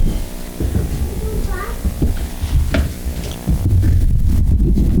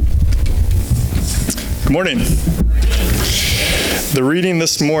Good morning. The reading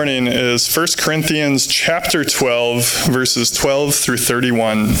this morning is 1 Corinthians chapter 12, verses 12 through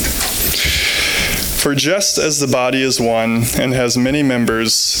 31. For just as the body is one and has many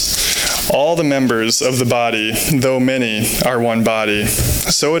members, all the members of the body, though many, are one body.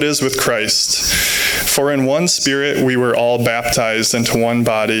 So it is with Christ. For in one Spirit we were all baptized into one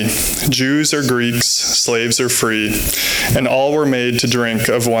body, Jews or Greeks, slaves or free, and all were made to drink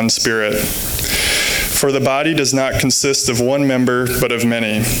of one Spirit. For the body does not consist of one member, but of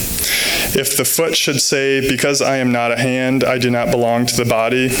many. If the foot should say, because I am not a hand, I do not belong to the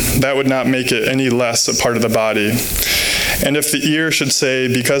body, that would not make it any less a part of the body. And if the ear should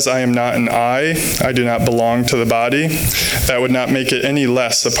say, because I am not an eye, I do not belong to the body, that would not make it any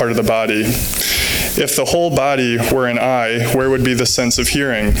less a part of the body. If the whole body were an eye, where would be the sense of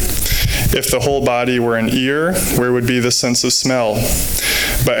hearing? If the whole body were an ear, where would be the sense of smell?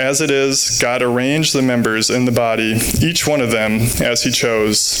 But as it is, God arranged the members in the body, each one of them as he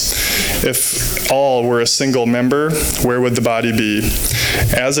chose. If all were a single member, where would the body be?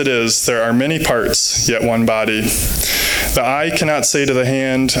 As it is, there are many parts, yet one body. The eye cannot say to the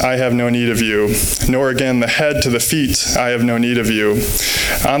hand, I have no need of you, nor again the head to the feet, I have no need of you.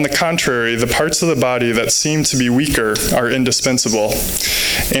 On the contrary, the parts of the body that seem to be weaker are indispensable.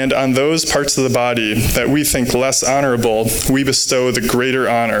 And on those parts of the body that we think less honorable, we bestow the greater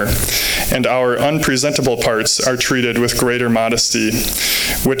honor, and our unpresentable parts are treated with greater modesty,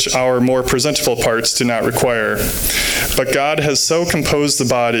 which our more presentable parts do not require. But God has so composed the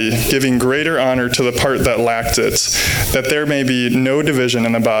body, giving greater honor to the part that lacked it, that there may be no division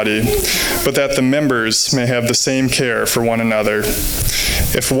in the body, but that the members may have the same care for one another.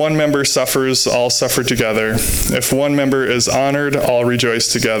 If one member suffers, all suffer together. If one member is honored, all rejoice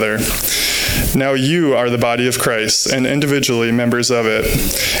together. Now you are the body of Christ, and individually members of it.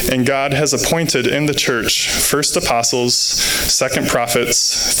 And God has appointed in the church first apostles, second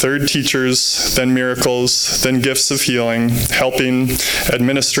prophets, third teachers, then miracles, then gifts of healing, helping,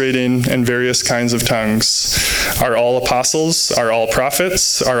 administrating, and various kinds of tongues. Are all apostles? Are all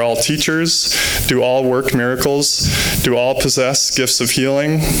prophets? Are all teachers? Do all work miracles? Do all possess gifts of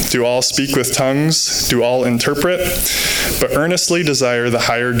healing? Do all speak with tongues? Do all interpret? But earnestly desire the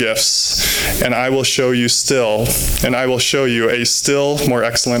higher gifts, and I will show you a still more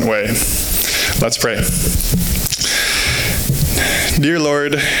excellent way. Let's pray. Dear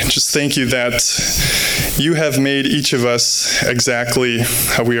Lord, just thank you that you have made each of us exactly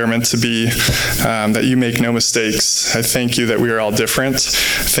how we are meant to be, that you make no mistakes. I thank you that we are all different.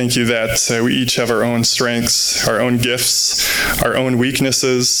 Thank you that we each have our own strengths, our own gifts, our own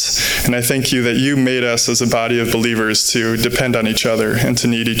weaknesses, and I thank you that you made us as a body of believers to depend on each other and to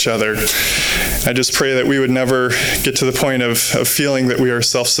need each other. I just pray that we would never get to the point of feeling that we are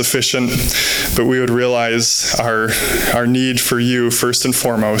self-sufficient, but we would realize our need for you first and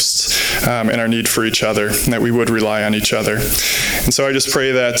foremost, and our need for each other, and that we would rely on each other. And so I just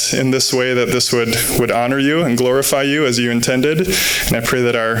pray that in this way that this would honor you and glorify you as you intended, and I pray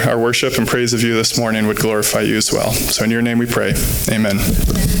that our worship and praise of you this morning would glorify you as well. So in your name we pray. Amen.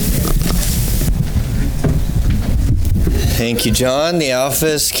 Thank you, John. The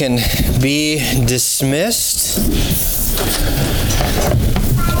Alphas can be dismissed.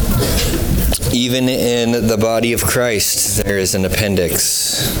 Even in the body of Christ, there is an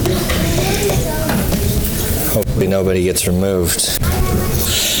appendix. Hopefully nobody gets removed.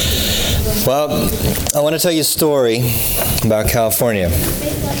 Well, I want to tell you a story about California.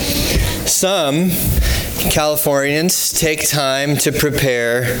 Some Californians take time to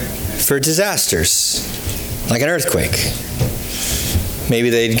prepare for disasters, like an earthquake. Maybe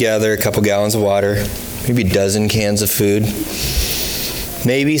they'd gather a couple gallons of water, maybe a dozen cans of food,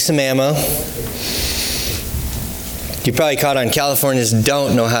 maybe some ammo. You probably caught on Californians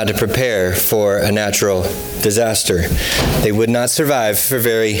don't know how to prepare for a natural disaster. They would not survive for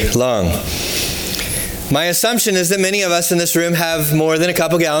very long. My assumption is that many of us in this room have more than a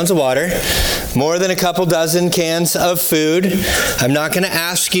couple gallons of water, more than a couple dozen cans of food. I'm not going to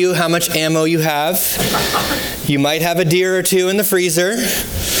ask you how much ammo you have. You might have a deer or two in the freezer.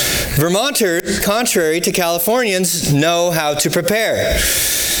 Vermonters, contrary to Californians, know how to prepare.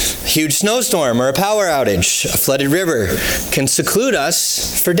 A huge snowstorm or a power outage, a flooded river can seclude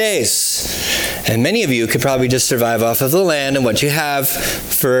us for days. And many of you could probably just survive off of the land and what you have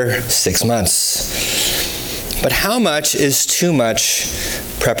for 6 months. But how much is too much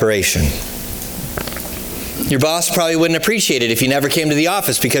preparation? Your boss probably wouldn't appreciate it if you never came to the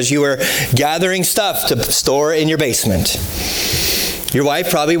office because you were gathering stuff to store in your basement. Your wife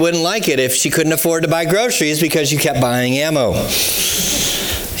probably wouldn't like it if she couldn't afford to buy groceries because you kept buying ammo.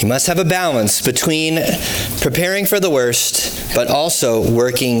 You must have a balance between preparing for the worst, but also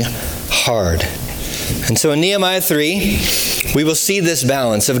working hard. And so in Nehemiah 3, we will see this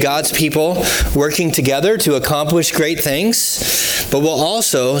balance of God's people working together to accomplish great things, but we'll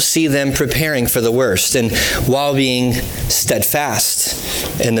also see them preparing for the worst and while being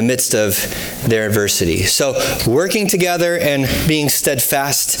steadfast in the midst of their adversity. So working together and being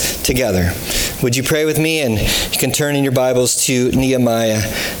steadfast together. Would you pray with me? And you can turn in your Bibles to Nehemiah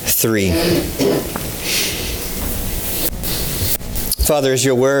 3. Father, as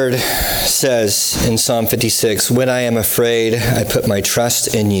your word says in Psalm 56, when I am afraid, I put my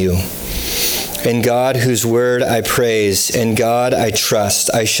trust in you. In God, whose word I praise, in God I trust.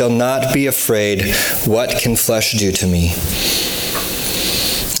 I shall not be afraid. What can flesh do to me?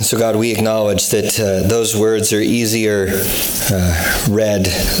 So God, we acknowledge that those words are easier read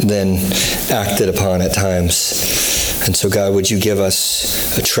than acted upon at times. And so God, would you give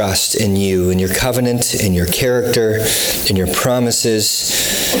us a trust in you, in your covenant, in your character, in your promises,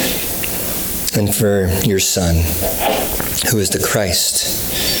 and for your Son, who is the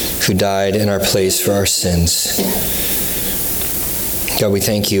Christ, who died in our place for our sins. God, we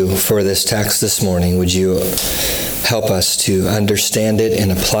thank you for this text this morning. Would you help us to understand it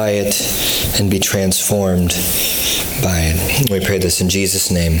and apply it and be transformed by it? We pray this in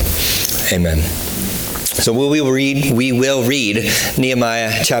Jesus' name. Amen. So we will read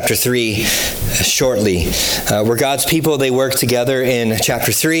Nehemiah chapter 3 shortly. Where God's people, they work together in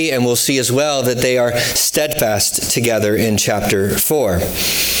chapter 3, and we'll see as well that they are steadfast together in chapter 4.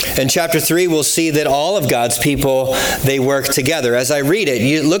 In chapter 3, we'll see that all of God's people, they work together. As I read it,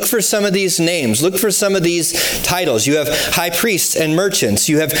 you look for some of these names. Look for some of these titles. You have high priests and merchants.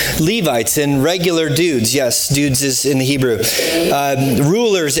 You have Levites and regular dudes. Yes, dudes is in the Hebrew.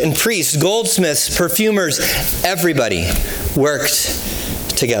 Rulers and priests, goldsmiths, perfumers. Everybody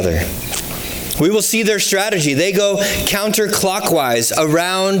worked together. We will see their strategy. They go counterclockwise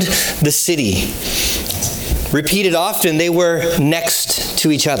around the city. Repeated often, they were next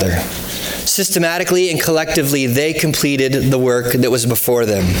to each other. Systematically and collectively, they completed the work that was before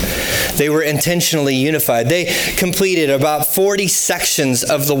them. They were intentionally unified. They completed about 40 sections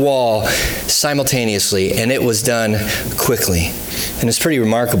of the wall simultaneously, and it was done quickly. And it's pretty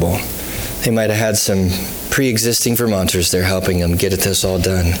remarkable. They might have had some pre-existing Vermonters there helping them get this all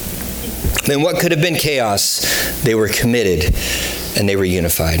done. In what could have been chaos, they were committed and they were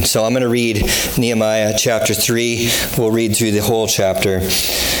unified. So I'm going to read Nehemiah chapter 3. We'll read through the whole chapter.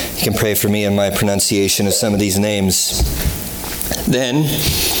 You can pray for me in my pronunciation of some of these names. Then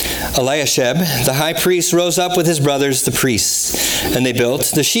Eliashib, the high priest, rose up with his brothers, the priests, and they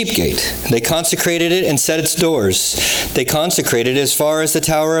built the sheep gate. They consecrated it and set its doors. They consecrated it as far as the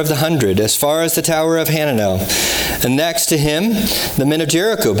Tower of the 100, as far as the Tower of Hananel. And next to him, the men of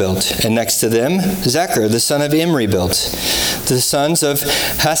Jericho built. And next to them, Zechar, the son of Imri, built. The sons of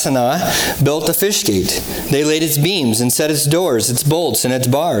Hassanah built the fish gate. They laid its beams and set its doors, its bolts, and its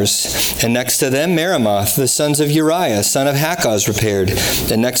bars. And next to them, Meremoth, the sons of Uriah, son of Hakkoz, repaired.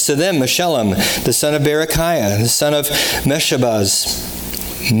 And next to them, Meshullam, the son of Berechiah, the son of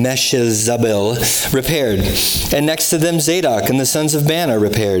Meshezabel, repaired. And next to them, Zadok and the sons of Bana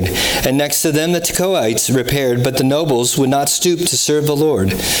repaired. And next to them, the Tekoites repaired, but the nobles would not stoop to serve the Lord.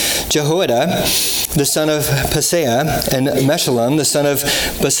 Jehoiada, the son of Paseah, and Meshullam, the son of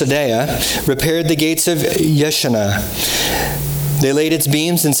Besodeiah, repaired the gates of Yeshanah. They laid its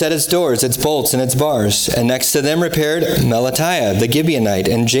beams and set its doors, its bolts, and its bars. And next to them repaired Melatiah, the Gibeonite,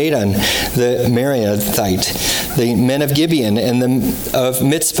 and Jadon, the Mariathite, the men of Gibeon, and of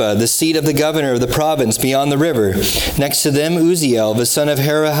Mitzpah, the seat of the governor of the province beyond the river. Next to them Uziel, the son of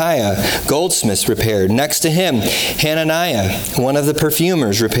Herahiah, goldsmiths repaired. Next to him Hananiah, one of the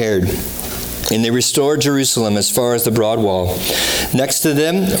perfumers, repaired. And they restored Jerusalem as far as the broad wall. Next to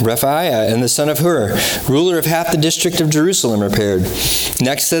them, Rephaiah and the son of Hur, ruler of half the district of Jerusalem, repaired.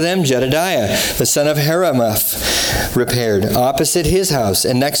 Next to them, Jedediah, the son of Heramoth, repaired, opposite his house.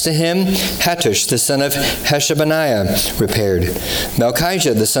 And next to him, Hattush, the son of Heshabaniah, repaired.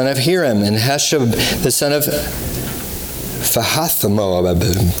 Malchijah, the son of Hiram, and Heshab, the son of Fahathmoab,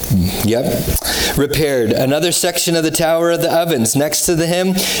 repaired. Another section of the Tower of the Ovens. Next to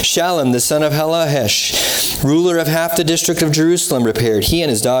him, Shallum, the son of Halahesh, ruler of half the district of Jerusalem, repaired, he and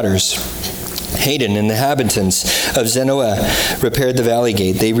his daughters. Hadon and the inhabitants of Zenoah repaired the valley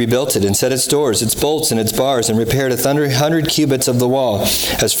gate. They rebuilt it and set its doors, its bolts, and its bars, and repaired 100 cubits of the wall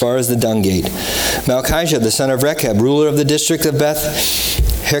as far as the dung gate. Malchijah, the son of Rechab, ruler of the district of Beth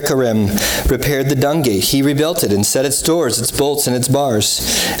Hekharim, repaired the dung gate. He rebuilt it and set its doors, its bolts, and its bars.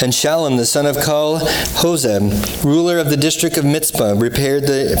 And Shallum, the son of Kal-Hozeb, ruler of the district of Mitzpah, repaired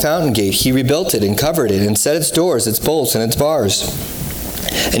the fountain gate. He rebuilt it and covered it and set its doors, its bolts, and its bars.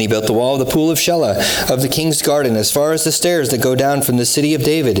 And he built the wall of the pool of Shelah of the king's garden as far as the stairs that go down from the city of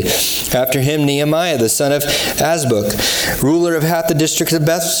David. After him, Nehemiah, the son of Azbuk, ruler of half the district of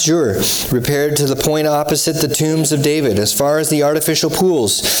Beth-zur, repaired to the point opposite the tombs of David, as far as the artificial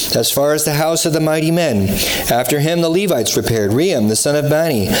pools, as far as the house of the mighty men. After him, the Levites repaired. Rehum, the son of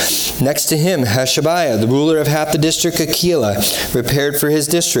Bani. Next to him, Hashabiah, the ruler of half the district of Keilah, repaired for his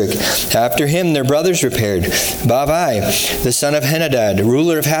district. After him, their brothers repaired. Bavai, the son of Henadad,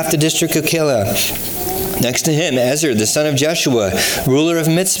 ruler of half the district of Keilah. Next to him, Ezer, the son of Jeshua, ruler of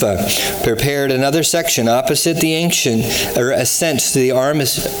Mitzvah, prepared another section opposite the ascent to the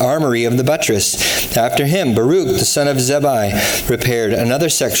armory of the buttress. After him, Baruch, the son of Zebai, repaired another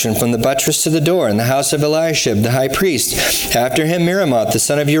section from the buttress to the door in the house of Eliashib, the high priest. After him, Miramoth, the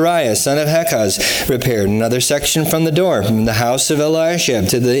son of Uriah, son of Hekaz, repaired another section from the door from the house of Eliashib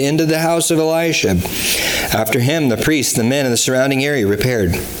to the end of the house of Eliashib. After him, the priests, the men in the surrounding area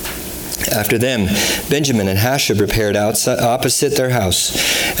repaired. After them, Benjamin and Hashab repaired opposite their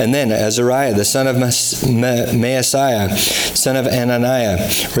house. And then Azariah, the son of Maaseiah, son of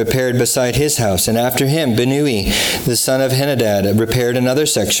Ananiah, repaired beside his house. And after him, Benui, the son of Henadad, repaired another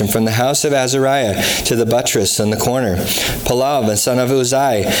section from the house of Azariah to the buttress on the corner. Palav, the son of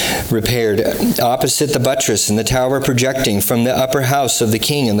Uzai, repaired opposite the buttress in the tower projecting from the upper house of the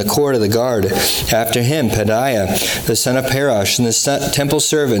king in the court of the guard. After him, Pedaiah, the son of Parash, and the temple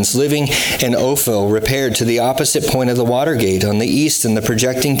servants living in Ophel repaired to the opposite point of the water gate on the east in the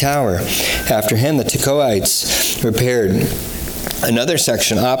projecting tower. After him, the Tekoites repaired another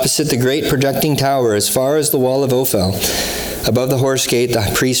section opposite the great projecting tower as far as the wall of Ophel. Above the horse gate,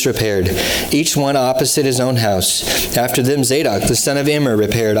 the priests repaired, each one opposite his own house. After them, Zadok, the son of Immer,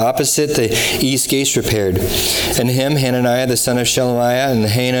 repaired. Opposite the east gates repaired. And him, Hananiah, the son of Shelemiah, and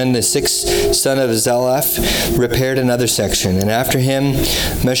Hanan, the sixth son of Zalaph, repaired another section. And after him,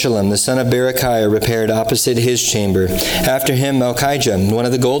 Meshullam, the son of Berechiah, repaired opposite his chamber. After him, Malchijah, one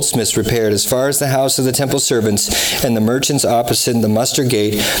of the goldsmiths, repaired as far as the house of the temple servants, and the merchants opposite the muster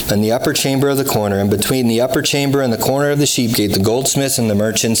gate, and the upper chamber of the corner, and between the upper chamber and the corner of the sheep gate, the goldsmiths and the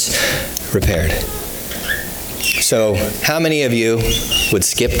merchants repaired. So, how many of you would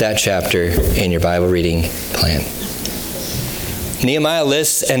skip that chapter in your Bible reading plan? Nehemiah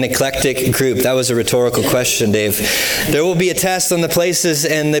lists an eclectic group. That was a rhetorical question, Dave. There will be a test on the places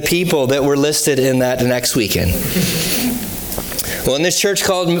and the people that were listed in that next weekend. Well, in this church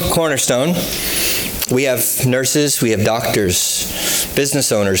called Cornerstone, we have nurses, we have doctors,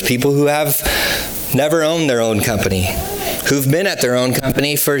 business owners, people who have never owned their own company, who've been at their own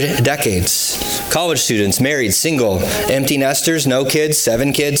company for decades. College students, married, single, empty nesters, no kids,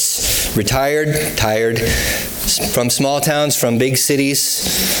 7 kids, retired, tired, from small towns, from big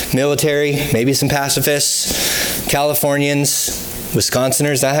cities, military, maybe some pacifists, Californians,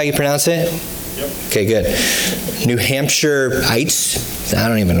 Wisconsiners, is that how you pronounce it? Yep. Okay, good. New Hampshire-ites, I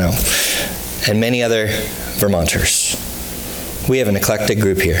don't even know. And many other Vermonters. We have an eclectic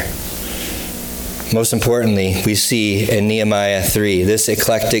group here. Most importantly, we see in Nehemiah 3, this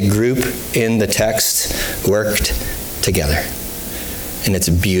eclectic group in the text worked together. And it's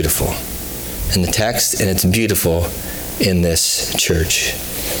beautiful in the text, and it's beautiful in this church.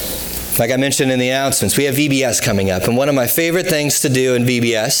 Like I mentioned in the announcements, we have VBS coming up. And one of my favorite things to do in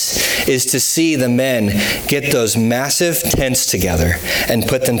VBS is to see the men get those massive tents together and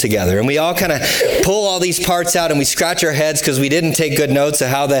put them together. And we all kind of pull all these parts out and we scratch our heads because we didn't take good notes of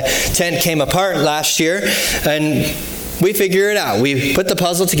how the tent came apart last year. And we figure it out. We put the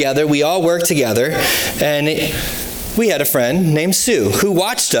puzzle together. We all work together. And we had a friend named Sue who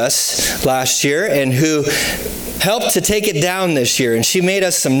watched us last year and who helped to take it down this year, and she made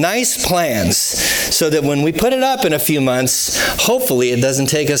us some nice plans so that when we put it up in a few months, hopefully it doesn't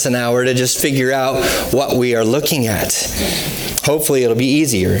take us an hour to just figure out what we are looking at. Hopefully it'll be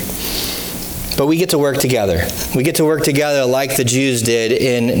easier. But we get to work together. We get to work together like the Jews did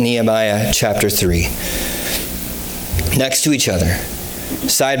in Nehemiah chapter 3. Next to each other,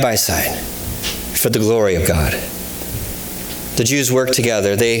 side by side, for the glory of God. The Jews worked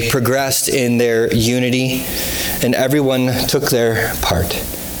together. They progressed in their unity, and everyone took their part.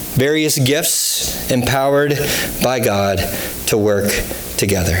 Various gifts empowered by God to work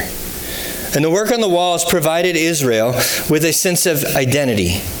together. And the work on the walls provided Israel with a sense of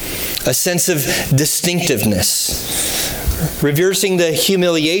identity, a sense of distinctiveness, reversing the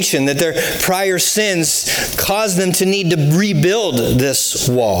humiliation that their prior sins caused them to need to rebuild this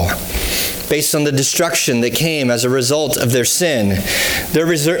wall. Based on the destruction that came as a result of their sin, they're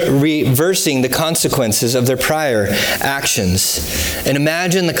reversing the consequences of their prior actions. And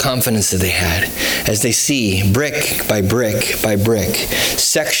imagine the confidence that they had as they see brick by brick by brick,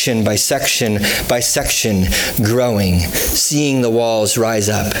 section by section by section growing, seeing the walls rise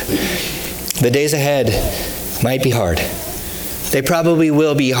up. The days ahead might be hard. They probably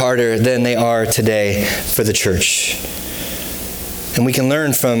will be harder than they are today for the church. And we can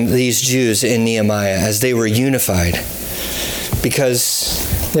learn from these Jews in Nehemiah as they were unified,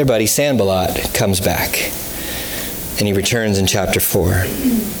 because their buddy Sanballat comes back and he returns in chapter 4.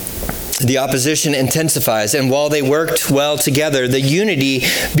 The opposition intensifies, and while they worked well together, the unity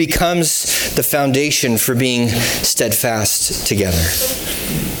becomes the foundation for being steadfast together.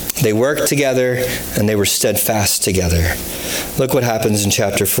 They worked together and they were steadfast together. Look what happens in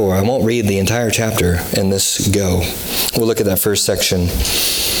chapter 4. I won't read the entire chapter in this go. We'll look at that first section.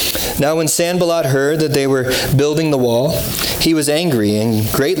 Now when Sanballat heard that they were building the wall, he was angry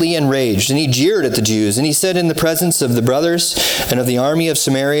and greatly enraged, and he jeered at the Jews. And he said in the presence of the brothers and of the army of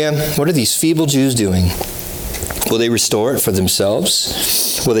Samaria, "What are these feeble Jews doing? Will they restore it for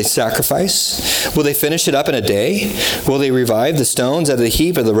themselves? Will they sacrifice? Will they finish it up in a day? Will they revive the stones out of the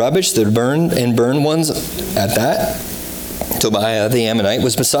heap of the rubbish, the burn ones at that?" Tobiah the Ammonite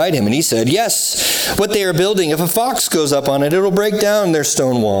was beside him, and he said, "Yes, what they are building, if a fox goes up on it, it'll break down their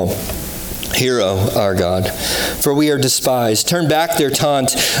stone wall. Hear, O our God, for we are despised. Turn back their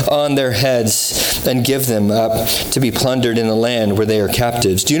taunt on their heads and give them up to be plundered in a land where they are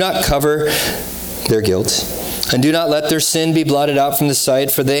captives. Do not cover their guilt, and do not let their sin be blotted out from the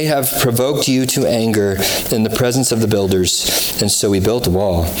sight, for they have provoked you to anger in the presence of the builders." And so we built a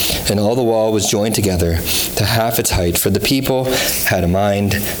wall, and all the wall was joined together to half its height, for the people had a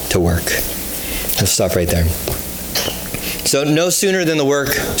mind to work. I'll stop right there. So no sooner than the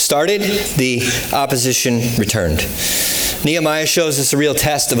work started, the opposition returned. Nehemiah shows us a real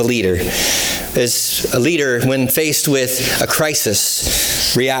test of a leader. As a leader, when faced with a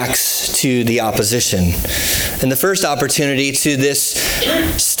crisis, reacts to the opposition. And the first opportunity to this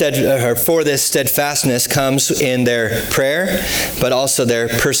for this steadfastness comes in their prayer, but also their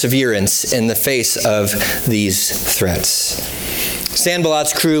perseverance in the face of these threats.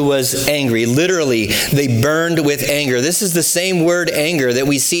 Sanballat's crew was angry. Literally, they burned with anger. This is the same word anger that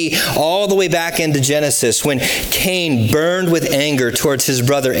we see all the way back into Genesis when Cain burned with anger towards his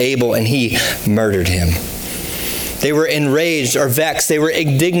brother Abel and he murdered him. They were enraged or vexed. They were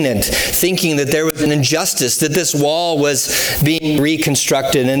indignant, thinking that there was an injustice, that this wall was being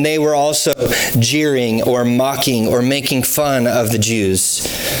reconstructed, and they were also jeering or mocking or making fun of the Jews.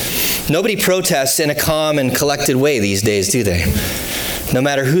 Nobody protests in a calm and collected way these days, do they? No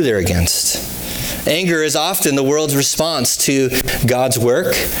matter who they're against. Anger is often the world's response to God's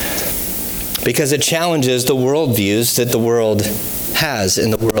work because it challenges the worldviews that the world has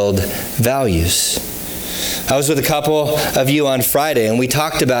and the world values. I was with a couple of you on Friday, and we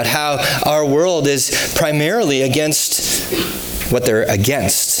talked about how our world is primarily against what they're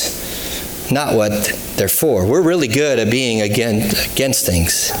against, not what they're for. We're really good at being against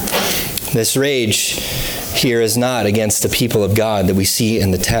things. This rage here is not against the people of God that we see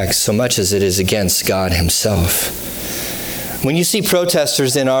in the text so much as it is against God himself. When you see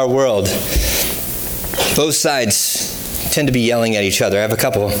protesters in our world, both sides tend to be yelling at each other. I have a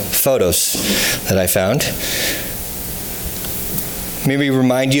couple photos that I found. Maybe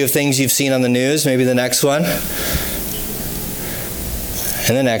remind you of things you've seen on the news. Maybe the next one.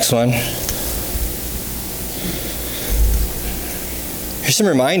 And the next one. Here's some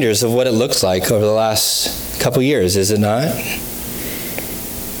reminders of what it looks like over the last couple years, is it not?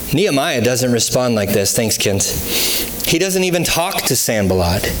 Nehemiah doesn't respond like this. Thanks, Kent. He doesn't even talk to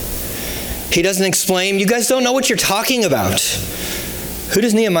Sanballat. He doesn't explain, you guys don't know what you're talking about. Who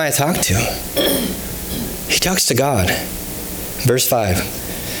does Nehemiah talk to? He talks to God. Verse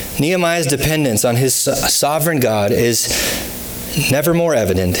 5. Nehemiah's dependence on his sovereign God is never more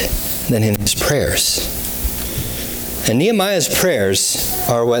evident than in his prayers. And Nehemiah's prayers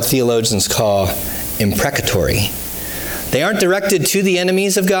are what theologians call imprecatory. They aren't directed to the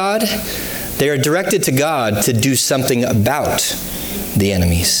enemies of God. They are directed to God to do something about the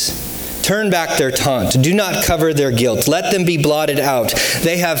enemies. Turn back their taunt. Do not cover their guilt. Let them be blotted out.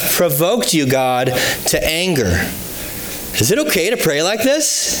 They have provoked you, God, to anger. Is it okay to pray like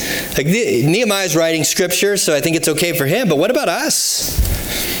this? Like Nehemiah is writing scripture, so I think it's okay for him, but what about us?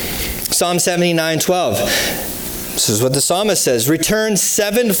 Psalm 79:12. This is what the psalmist says: return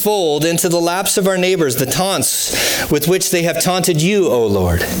sevenfold into the laps of our neighbors the taunts with which they have taunted you, O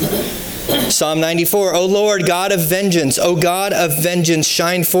Lord. Psalm 94, O Lord, God of vengeance, O God of vengeance,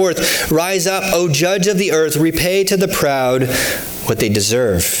 shine forth. Rise up, O judge of the earth, repay to the proud what they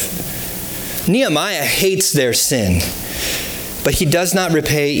deserve. Nehemiah hates their sin, but he does not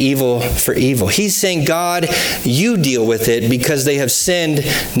repay evil for evil. He's saying, God, you deal with it because they have sinned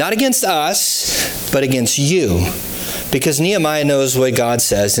not against us, but against you. Because Nehemiah knows what God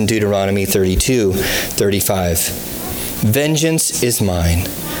says in Deuteronomy 32:35. Vengeance is mine,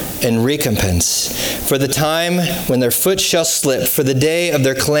 and recompense for the time when their foot shall slip, for the day of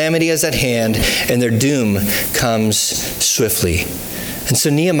their calamity is at hand, and their doom comes swiftly. And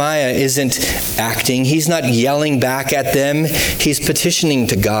so Nehemiah isn't acting. He's not yelling back at them. He's petitioning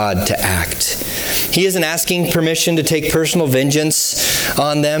to God to act. He isn't asking permission to take personal vengeance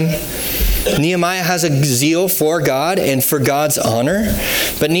on them. Nehemiah has a zeal for God and for God's honor,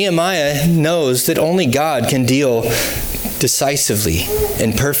 but Nehemiah knows that only God can deal decisively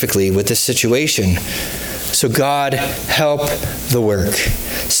and perfectly with this situation. So God, help the work.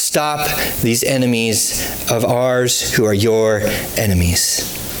 Stop these enemies of ours who are your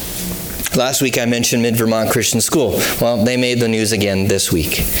enemies. Last week I mentioned Mid-Vermont Christian School. Well, they made the news again this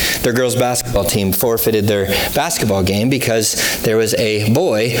week. Their girls' basketball team forfeited their basketball game because there was a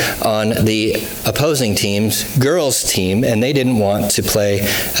boy on the opposing team's girls' team, and they didn't want to play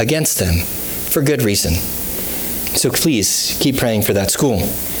against them for good reason. So please keep praying for that school.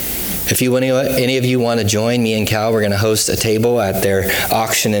 If any of you want to join me and Cal, we're going to host a table at their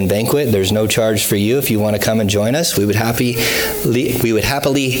auction and banquet. There's no charge for you. If you want to come and join us, we would happily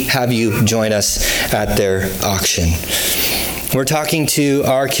have you join us at their auction. We're talking to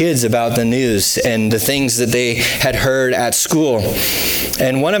our kids about the news and the things that they had heard at school.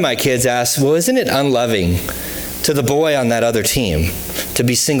 And one of my kids asked, well, isn't it unloving to the boy on that other team to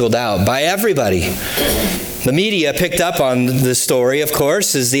be singled out by everybody? The media picked up on the story, of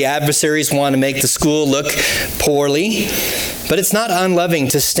course, as the adversaries want to make the school look poorly. But it's not unloving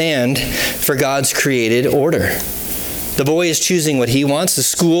to stand for God's created order. The boy is choosing what he wants. The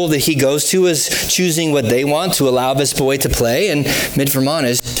school that he goes to is choosing what they want to allow this boy to play. And Mid-Vermont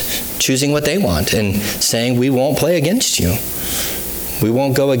is choosing what they want and saying, we won't play against you. We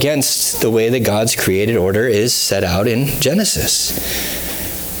won't go against the way that God's created order is set out in Genesis.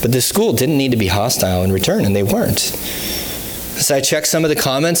 But the school didn't need to be hostile in return, and they weren't. So I checked some of the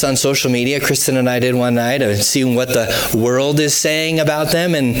comments on social media. Kristen and I did one night, seeing what the world is saying about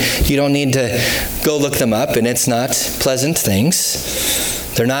them, and you don't need to go look them up, and it's not pleasant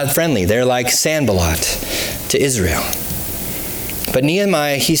things. They're not friendly. They're like Sanballat to Israel. But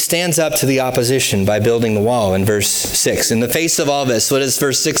Nehemiah, he stands up to the opposition by building the wall in verse 6. In the face of all this, what does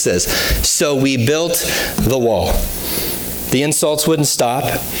verse 6 says? So we built the wall. The insults wouldn't stop,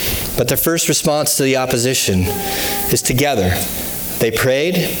 but the first response to the opposition is together. They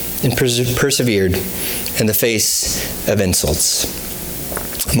prayed and persevered in the face of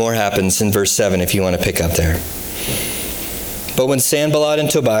insults. More happens in verse 7 if you want to pick up there. But when Sanballat and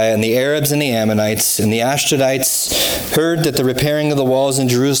Tobiah and the Arabs and the Ammonites and the Ashdodites heard that the repairing of the walls in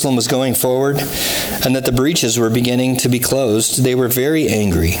Jerusalem was going forward and that the breaches were beginning to be closed, they were very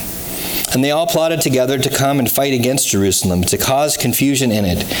angry. And they all plotted together to come and fight against Jerusalem, to cause confusion in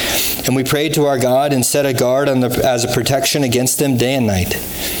it. And we prayed to our God and set a guard as a protection against them day and night.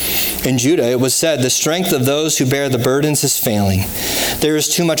 In Judah it was said, the strength of those who bear the burdens is failing. There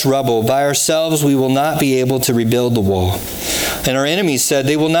is too much rubble. By ourselves we will not be able to rebuild the wall. And our enemies said,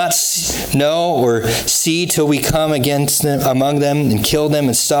 they will not know or see till we come against them, among them and kill them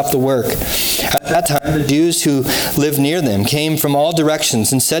and stop the work. At that time the Jews who lived near them came from all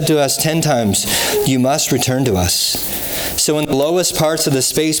directions and said to us 10 times, you must return to us. So in the lowest parts of the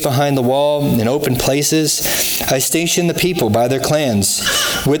space behind the wall, in open places, I stationed the people by their clans,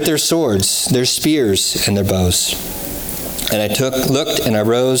 with their swords, their spears, and their bows. And I looked, and I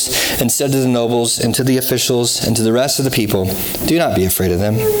rose, and said to the nobles, and to the officials, and to the rest of the people, do not be afraid of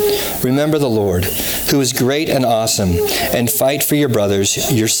them. Remember the Lord, who is great and awesome, and fight for your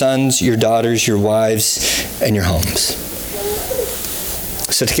brothers, your sons, your daughters, your wives, and your homes.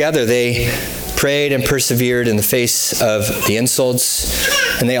 So together they prayed and persevered in the face of the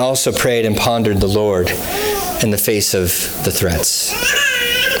insults, and they also prayed and pondered the Lord in the face of the threats.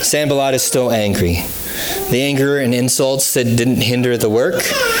 Sanballat is still angry. The anger and insults that didn't hinder the work,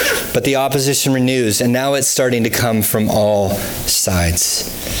 but the opposition renews, and now it's starting to come from all sides.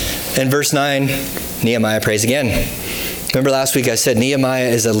 In verse 9, Nehemiah prays again. Remember last week I said Nehemiah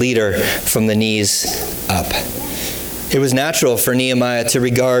is a leader from the knees up. It was natural for Nehemiah to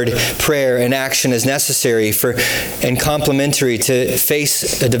regard prayer and action as necessary and complementary to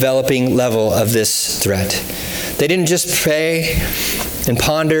face a developing level of this threat. They didn't just pray and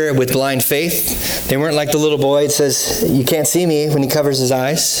ponder with blind faith. They weren't like the little boy that says, "You can't see me," when he covers his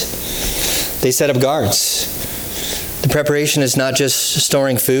eyes. They set up guards. The preparation is not just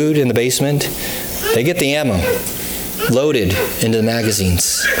storing food in the basement. They get the ammo loaded into the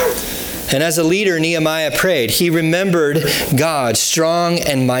magazines. And as a leader, Nehemiah prayed. He remembered God, strong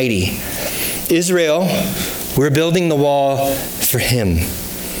and mighty. Israel, we're building the wall for him.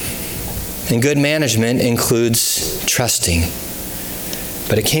 And good management includes trusting.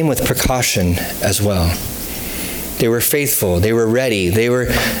 But it came with precaution as well. They were faithful. They were ready. They were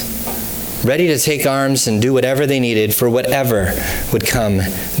ready to take arms and do whatever they needed for whatever would come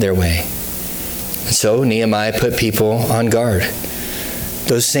their way. And so Nehemiah put people on guard.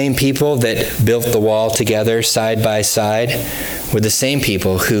 Those same people that built the wall together side by side were the same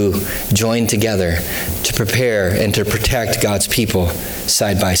people who joined together to prepare and to protect God's people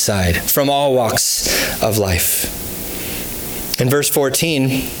side by side from all walks of life. In verse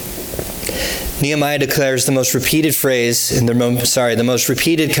 14, Nehemiah declares the most repeated the most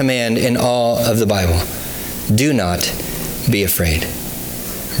repeated command in all of the Bible. Do not be afraid.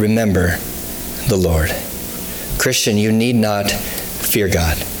 Remember the Lord. Christian, you need not fear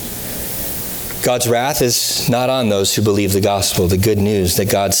God. God's wrath is not on those who believe the gospel, the good news that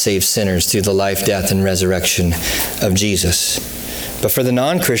God saves sinners through the life, death, and resurrection of Jesus. But for the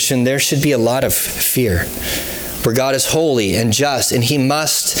non-Christian, there should be a lot of fear. For God is holy and just, and he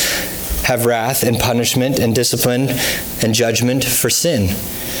must have wrath and punishment and discipline and judgment for sin.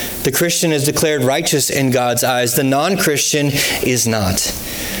 The Christian is declared righteous in God's eyes. The non-Christian is not.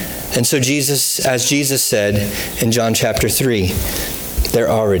 And so as Jesus said in John chapter 3, they're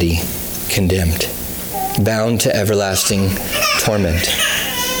already condemned, bound to everlasting torment.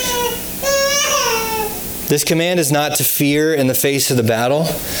 This command is not to fear in the face of the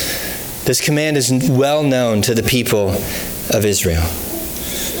battle. This command is well known to the people of Israel.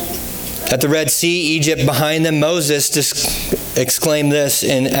 At the Red Sea, Egypt behind them, Moses exclaimed this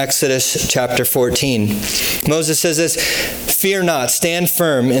in Exodus chapter 14. Moses says this, "Fear not, stand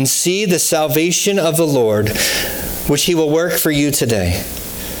firm, and see the salvation of the Lord, which he will work for you today.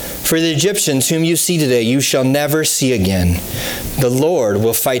 For the Egyptians whom you see today, you shall never see again. The Lord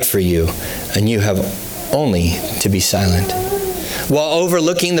will fight for you, and you have only to be silent." While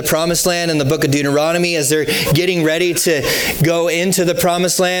overlooking the promised land in the book of Deuteronomy, as they're getting ready to go into the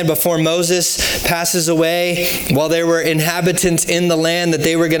promised land before Moses passes away, while there were inhabitants in the land that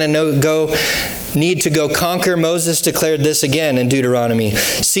they were going to need to go conquer, Moses declared this again in Deuteronomy.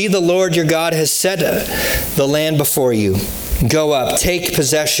 "See, the Lord your God has set the land before you. Go up, take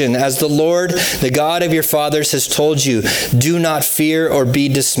possession, as the Lord, the God of your fathers, has told you. Do not fear or be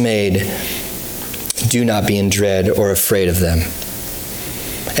dismayed. Do not be in dread or afraid of them."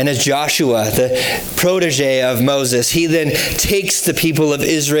 And as Joshua, the protege of Moses, he then takes the people of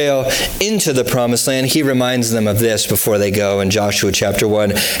Israel into the promised land. He reminds them of this before they go in Joshua chapter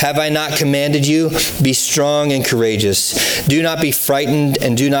 1. "Have I not commanded you? Be strong and courageous. Do not be frightened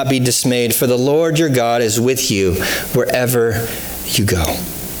and do not be dismayed, for the Lord your God is with you wherever you go."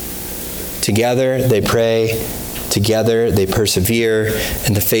 Together they pray. Together they persevere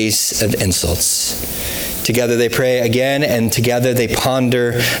in the face of insults. Together they pray again, and together they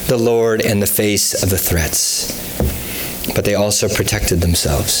ponder the Lord in the face of the threats. But they also protected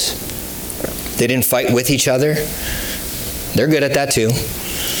themselves. They didn't fight with each other. They're good at that too.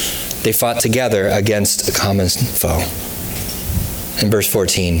 They fought together against a common foe. In verse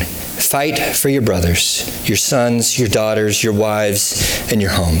 14, "Fight for your brothers, your sons, your daughters, your wives, and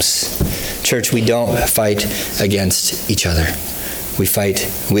your homes." Church, we don't fight against each other. We fight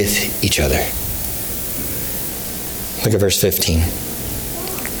with each other. Look at verse 15.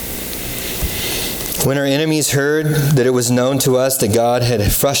 "When our enemies heard that it was known to us that God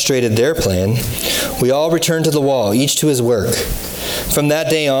had frustrated their plan, we all returned to the wall, each to his work. From that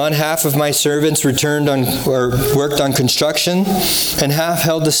day on, half of my servants worked on construction, and half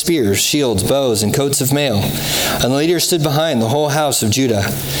held the spears, shields, bows, and coats of mail. And the leaders stood behind the whole house of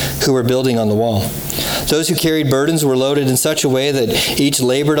Judah, who were building on the wall. Those who carried burdens were loaded in such a way that each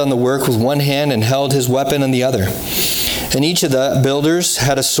labored on the work with one hand and held his weapon in the other. And each of the builders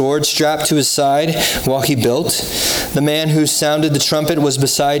had a sword strapped to his side while he built. The man who sounded the trumpet was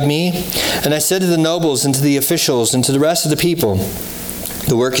beside me. And I said to the nobles and to the officials and to the rest of the people,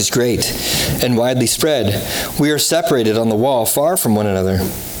 'The work is great and widely spread. We are separated on the wall, far from one another.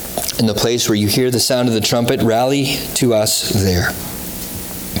 In the place where you hear the sound of the trumpet, rally to us there.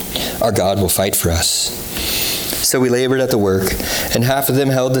 Our God will fight for us.' So we labored at the work, and half of them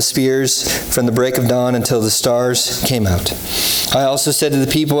held the spears from the break of dawn until the stars came out. I also said to the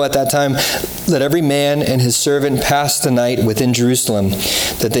people at that time, let every man and his servant pass the night within Jerusalem,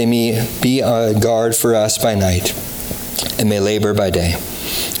 that they may be on guard for us by night, and may labor by day.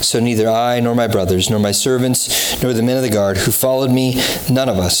 So neither I, nor my brothers, nor my servants, nor the men of the guard who followed me, none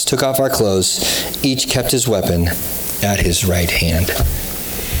of us took off our clothes. Each kept his weapon at his right hand.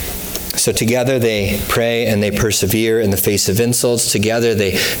 So together they pray and they persevere in the face of insults. Together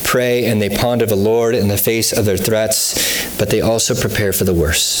they pray and they ponder the Lord in the face of their threats. But they also prepare for the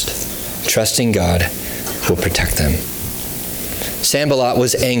worst, trusting God will protect them. Sanballat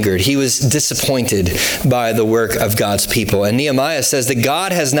was angered. He was disappointed by the work of God's people. And Nehemiah says that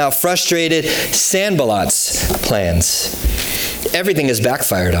God has now frustrated Sanballat's plans. Everything has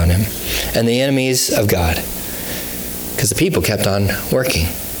backfired on him and the enemies of God because the people kept on working.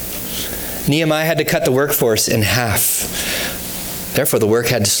 Nehemiah had to cut the workforce in half. Therefore, the work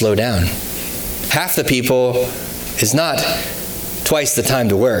had to slow down. Half the people is not twice the time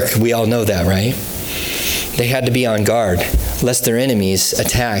to work. We all know that, right? They had to be on guard, lest their enemies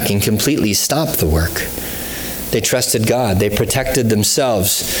attack and completely stop the work. They trusted God. They protected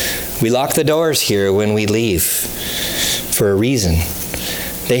themselves. We lock the doors here when we leave for a reason.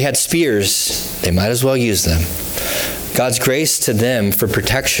 They had spears. They might as well use them. God's grace to them for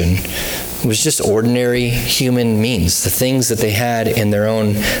protection was just ordinary human means, the things that they had in their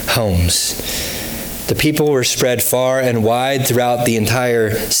own homes. The people were spread far and wide throughout the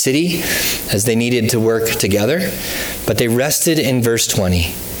entire city as they needed to work together, but they rested in verse 20,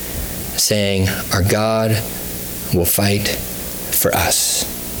 saying, our God will fight for us.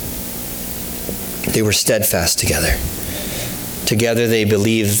 They were steadfast together. Together they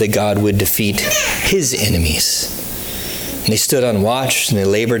believed that God would defeat his enemies. And they stood on watch and they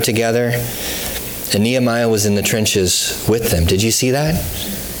labored together. And Nehemiah was in the trenches with them. Did you see that?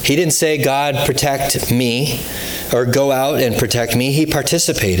 He didn't say, God, protect me, or go out and protect me. He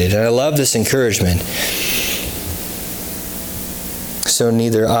participated. And I love this encouragement. So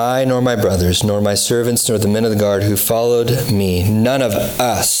neither I, nor my brothers, nor my servants, nor the men of the guard who followed me, none of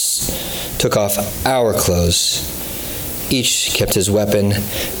us took off our clothes. Each kept his weapon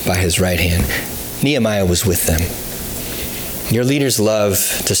by his right hand. Nehemiah was with them. Your leaders love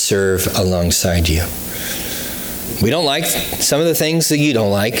to serve alongside you. We don't like some of the things that you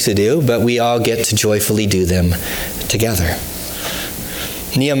don't like to do, but we all get to joyfully do them together.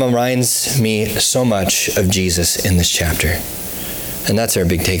 Nehemiah reminds me so much of Jesus in this chapter. And that's our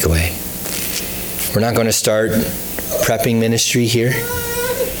big takeaway. We're not going to start prepping ministry here,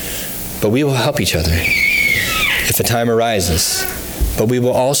 but we will help each other if a time arises. But we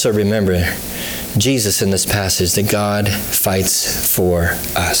will also remember Jesus in this passage, that God fights for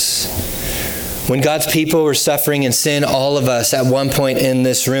us. When God's people were suffering in sin, all of us at one point in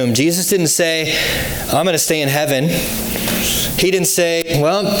this room, Jesus didn't say, I'm going to stay in heaven. He didn't say,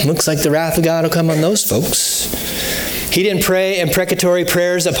 well, looks like the wrath of God will come on those folks. He didn't pray imprecatory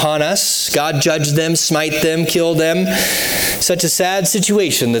prayers upon us. God judge them, smite them, kill them. Such a sad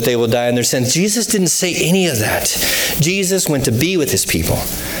situation that they will die in their sins. Jesus didn't say any of that. Jesus went to be with his people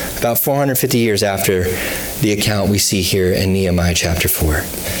about 450 years after the account we see here in Nehemiah chapter 4.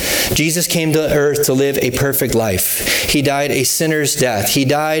 Jesus came to earth to live a perfect life. He died a sinner's death. He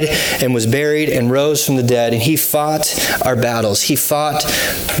died and was buried and rose from the dead, and he fought our battles. He fought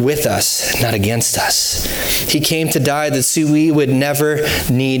with us, not against us. He came to die that so we would never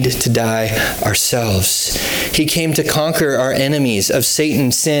need to die ourselves. He came to conquer our enemies of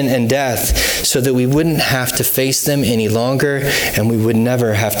Satan, sin, and death so that we wouldn't have to face them any longer, and we would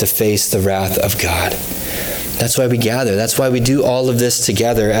never have to face the wrath of God. That's why we gather. That's why we do all of this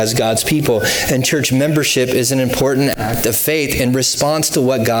together as God's people. And church membership is an important act of faith in response to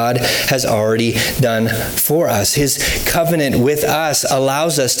what God has already done for us. His covenant with us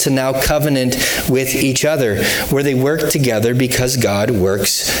allows us to now covenant with each other, where they work together because God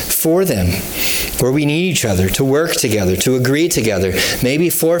works for them, where we need each other to work together, to agree together,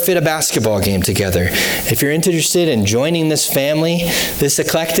 maybe forfeit a basketball game together. If you're interested in joining this family, this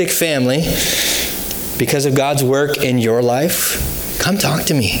eclectic family, because of God's work in your life, come talk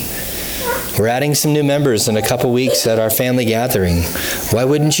to me. We're adding some new members in a couple weeks at our family gathering. Why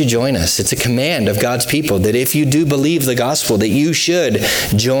wouldn't you join us? It's a command of God's people that if you do believe the gospel, that you should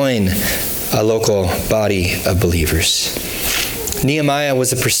join a local body of believers. Nehemiah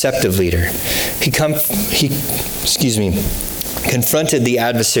was a perceptive leader. He confronted the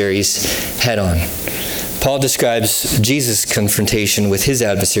adversaries head on. Paul describes Jesus' confrontation with his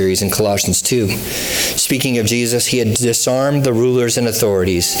adversaries in Colossians 2. Speaking of Jesus, he had disarmed the rulers and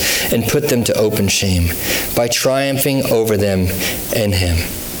authorities and put them to open shame by triumphing over them in him.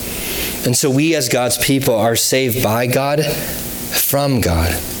 And so we as God's people are saved by God, from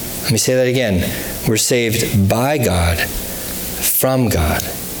God. Let me say that again. We're saved by God, from God.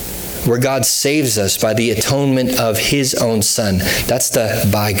 Where God saves us by the atonement of his own Son. That's the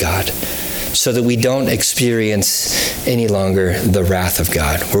by God. So that we don't experience any longer the wrath of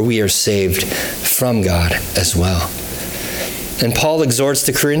God, where we are saved from God as well. And Paul exhorts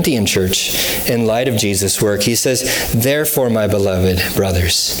the Corinthian church in light of Jesus' work. He says, "Therefore, my beloved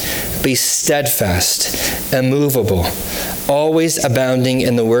brothers, be steadfast, immovable, always abounding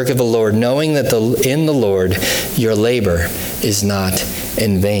in the work of the Lord, knowing that in the Lord your labor is not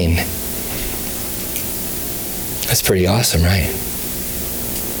in vain." That's pretty awesome, right?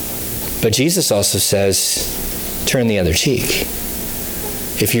 But Jesus also says, turn the other cheek.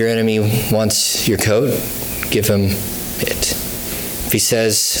 If your enemy wants your coat, give him it. If he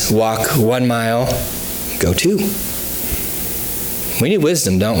says, walk 1 mile, go 2. We need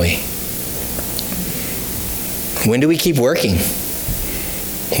wisdom, don't we? When do we keep working?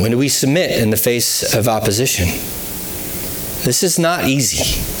 When do we submit in the face of opposition? This is not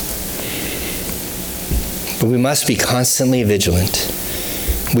easy. But we must be constantly vigilant.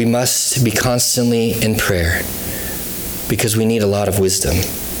 We must be constantly in prayer because we need a lot of wisdom.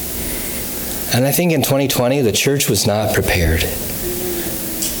 And I think in 2020, the church was not prepared.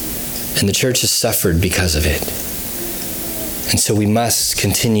 And the church has suffered because of it. And so we must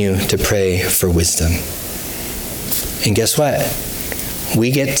continue to pray for wisdom. And guess what?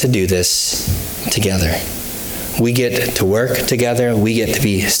 We get to do this together. We get to work together. We get to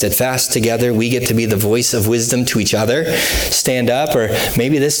be steadfast together. We get to be the voice of wisdom to each other. Stand up, or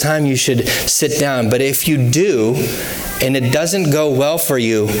maybe this time you should sit down. But if you do, and it doesn't go well for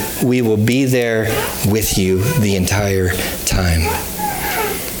you, we will be there with you the entire time.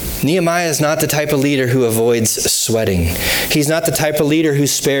 Nehemiah is not the type of leader who avoids sweating. He's not the type of leader who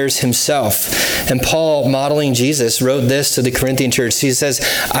spares himself. And Paul, modeling Jesus, wrote this to the Corinthian church. He says,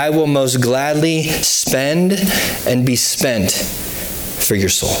 "I will most gladly spend and be spent for your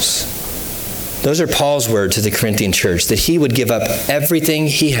souls." Those are Paul's words to the Corinthian church, that he would give up everything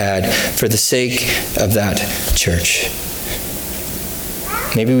he had for the sake of that church.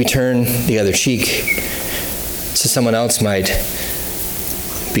 Maybe we turn the other cheek so someone else might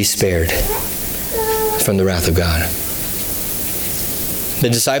be spared from the wrath of God. The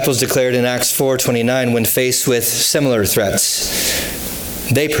disciples declared in Acts 4:29, when faced with similar threats,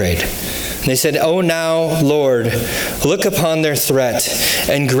 they prayed. They said, "O now, Lord, look upon their threat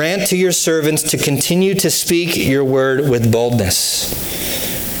and grant to your servants to continue to speak your word with boldness."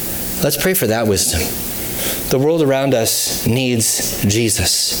 Let's pray for that wisdom. The world around us needs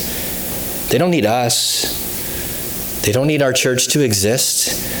Jesus. They don't need us. They don't need our church to exist.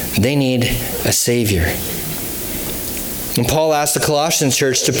 They need a Savior. And Paul asked the Colossian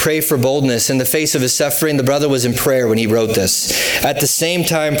church to pray for boldness. In the face of his suffering, the brother was in prayer when he wrote this. "At the same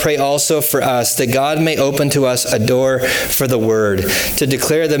time, pray also for us, that God may open to us a door for the word, to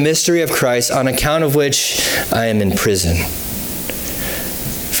declare the mystery of Christ, on account of which I am in prison."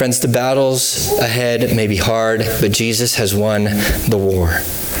 Friends, the battles ahead may be hard, but Jesus has won the war.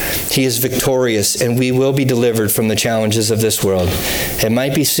 He is victorious, and we will be delivered from the challenges of this world. It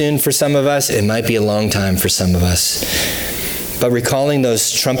might be soon for some of us. It might be a long time for some of us. But recalling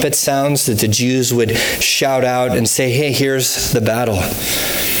those trumpet sounds that the Jews would shout out and say, "Hey, here's the battle."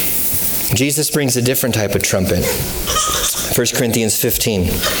 Jesus brings a different type of trumpet. 1 Corinthians 15,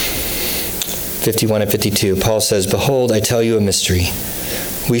 51 and 52, Paul says, "Behold, I tell you a mystery.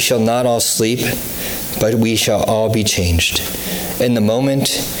 We shall not all sleep, but we shall all be changed. In the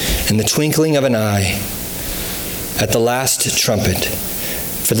moment, in the twinkling of an eye, at the last trumpet.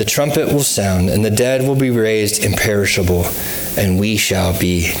 For the trumpet will sound, and the dead will be raised imperishable, and we shall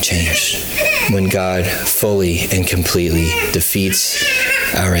be changed." When God fully and completely defeats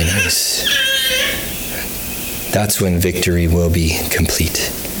our enemies. That's when victory will be complete.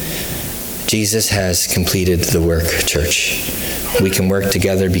 Jesus has completed the work, church. We can work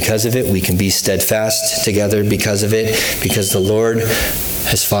together because of it. We can be steadfast together because of it, because the Lord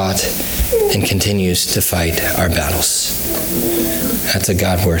has fought and continues to fight our battles. That's a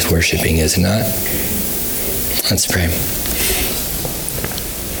God worth worshiping, is it not? Let's pray.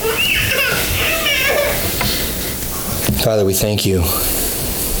 Father, we thank you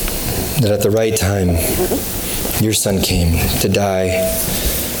that at the right time, your Son came to die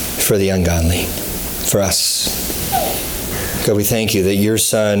for the ungodly, for us. God, we thank you that your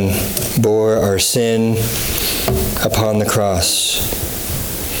Son bore our sin upon the cross,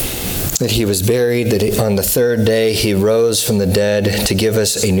 that he was buried, that on the third day he rose from the dead to give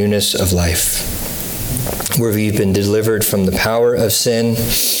us a newness of life, where we've been delivered from the power of sin,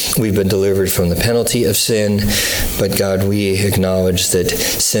 we've been delivered from the penalty of sin, but God, we acknowledge that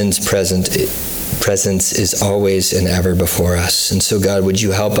sin's presence is always and ever before us. And so, God, would you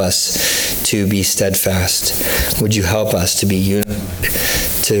help us to be steadfast? Would you help us to be united,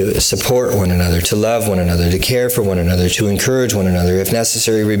 to support one another, to love one another, to care for one another, to encourage one another, if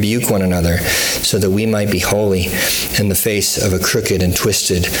necessary, rebuke one another, so that we might be holy in the face of a crooked and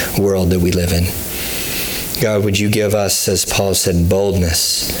twisted world that we live in. God, would you give us, as Paul said,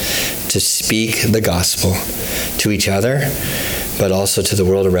 boldness to speak the gospel to each other, but also to the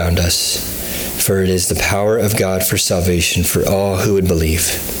world around us. For it is the power of God for salvation for all who would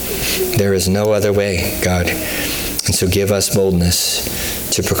believe. There is no other way, God. And so give us boldness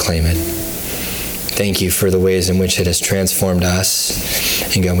to proclaim it. Thank you for the ways in which it has transformed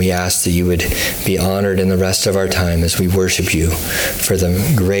us. And God, we ask that you would be honored in the rest of our time as we worship you for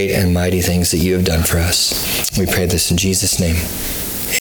the great and mighty things that you have done for us. We pray this in Jesus' name.